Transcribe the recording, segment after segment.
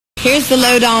Here's the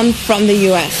lowdown from the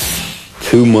U.S.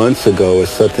 2 months ago or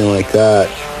something like that,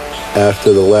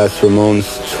 after the last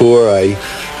Ramones tour, I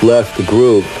left the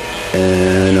group,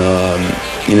 and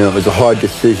it was a hard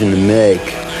decision to make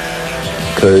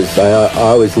because I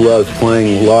always loved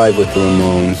playing live with the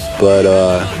Ramones, but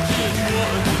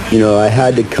I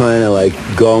had to kind of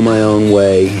go my own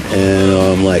way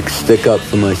and stick up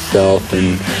for myself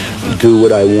and do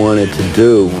what I wanted to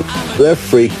do. They're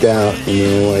freaked out,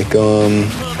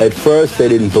 at first they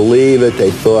didn't believe it. They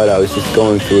thought I was just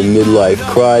going through a midlife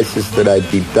crisis, that I'd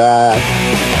be back.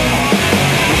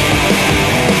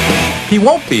 He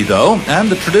won't be, though, and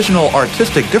the traditional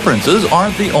artistic differences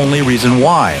aren't the only reason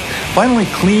why. Finally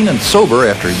clean and sober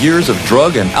after years of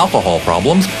drug and alcohol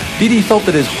problems, Dee Dee felt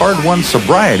that his hard-won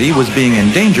sobriety was being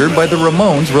endangered by the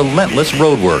Ramones' relentless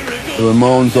road work. The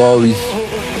Ramones always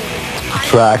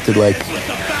attracted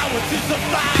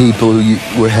people who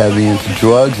were heavy into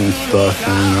drugs and stuff,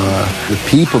 and the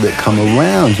people that come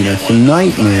around, it's a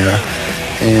nightmare.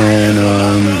 And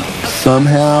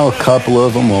somehow a couple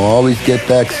of them will always get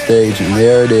backstage, and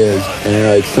there it is.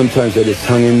 And sometimes I just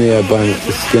hung in there by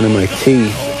the skin of my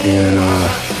teeth, and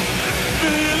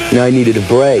I needed a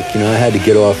break. I had to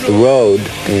get off the road,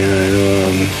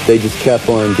 and they just kept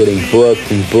on getting booked,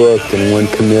 and one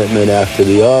commitment after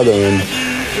the other. And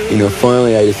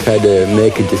finally I just had to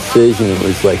make a decision. It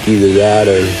was either that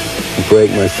or break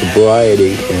my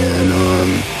sobriety, and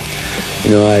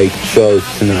I chose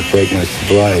to not break my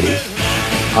sobriety.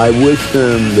 I wish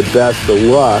them the best of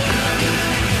luck,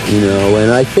 and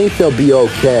I think they'll be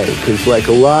okay, because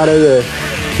a lot of the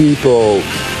people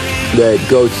that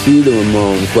go see the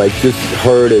Ramones, just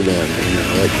heard of them,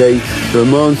 the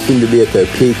Ramones seem to be at their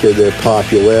peak of their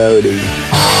popularity.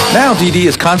 Now Dee Dee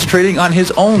is concentrating on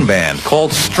his own band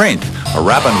called Strength, a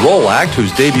rap and roll act whose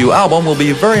debut album will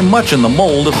be very much in the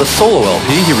mold of the solo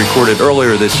LP he recorded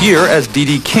earlier this year as Dee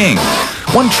Dee King.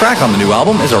 One track on the new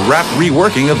album is a rap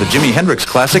reworking of the Jimi Hendrix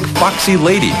classic Foxy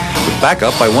Lady, with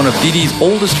backup by one of Dee Dee's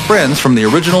oldest friends from the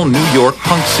original New York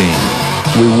punk scene.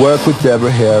 We work with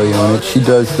Deborah Harry on it. She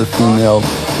does the female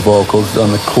vocals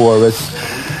on the chorus,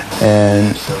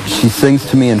 and she sings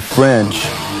to me in French,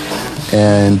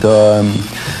 and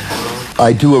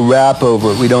I do a rap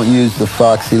over it. We don't use the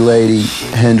Foxy Lady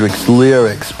Hendrix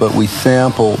lyrics, but we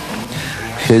sample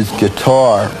his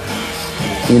guitar.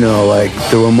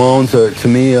 The Ramones are, to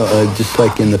me, just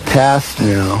in the past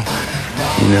now,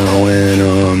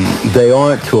 and they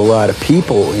aren't to a lot of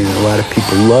people. A lot of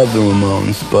people love the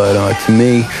Ramones, but to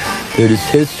me, they're just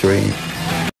history.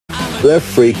 They're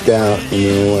freaked out,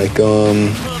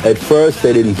 at first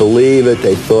they didn't believe it.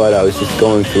 They thought I was just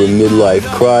going through a midlife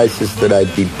crisis, that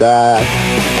I'd be back.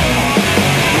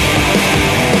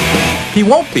 He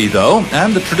won't be, though,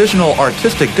 and the traditional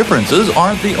artistic differences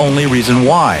aren't the only reason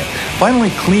why.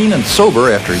 Finally clean and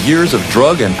sober after years of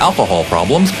drug and alcohol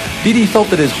problems, Dee Dee felt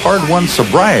that his hard-won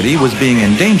sobriety was being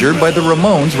endangered by the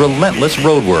Ramones' relentless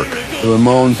road work. The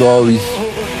Ramones always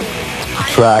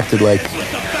attracted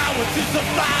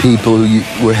people who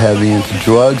were heavy into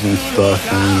drugs and stuff,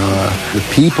 and the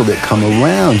people that come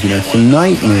around, it's a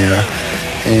nightmare.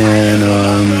 And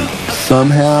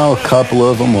somehow a couple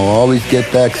of them will always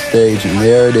get backstage, and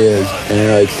there it is.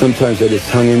 And sometimes I just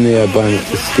hung in there by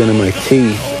the skin of my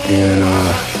teeth, and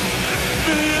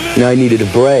I needed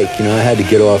a break. I had to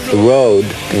get off the road,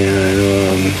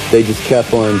 and they just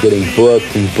kept on getting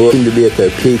booked, seemed to be at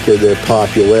their peak of their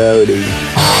popularity.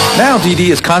 Now Dee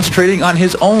Dee is concentrating on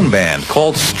his own band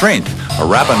called Strength, a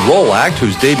rap and roll act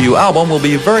whose debut album will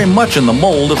be very much in the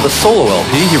mold of the solo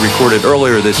LP he recorded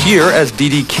earlier this year as Dee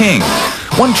Dee King.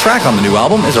 One track on the new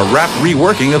album is a rap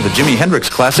reworking of the Jimi Hendrix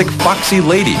classic Foxy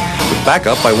Lady, with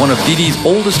backup by one of Dee Dee's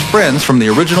oldest friends from the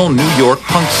original New York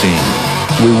punk scene.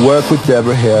 We work with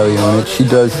Deborah Harry on it. She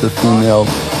does the female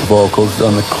vocals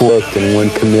on the chorus, and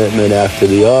one commitment after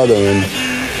the other, and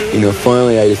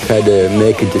finally I just had to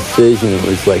make a decision. It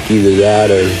was either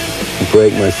that or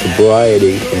break my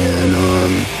sobriety, and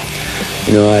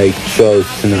I chose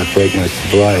to not break my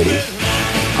sobriety.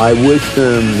 I wish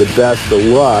them the best of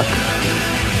luck,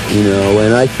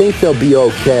 and I think they'll be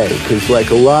okay, because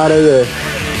a lot of the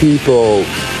people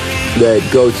that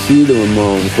go see the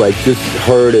Ramones, just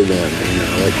heard of them,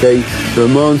 the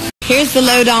Ramones. Here's the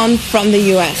lowdown from the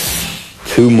U.S.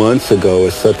 2 months ago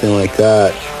or something like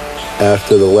that,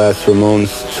 after the last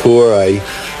Ramones tour, I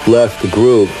left the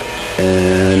group,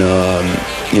 and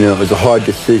it was a hard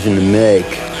decision to make,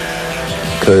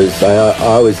 because I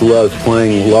always loved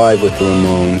playing live with the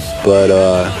Ramones, but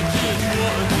I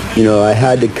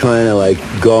had to kind of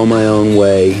go my own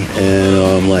way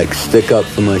and stick up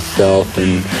for myself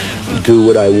and do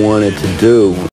what I wanted to do.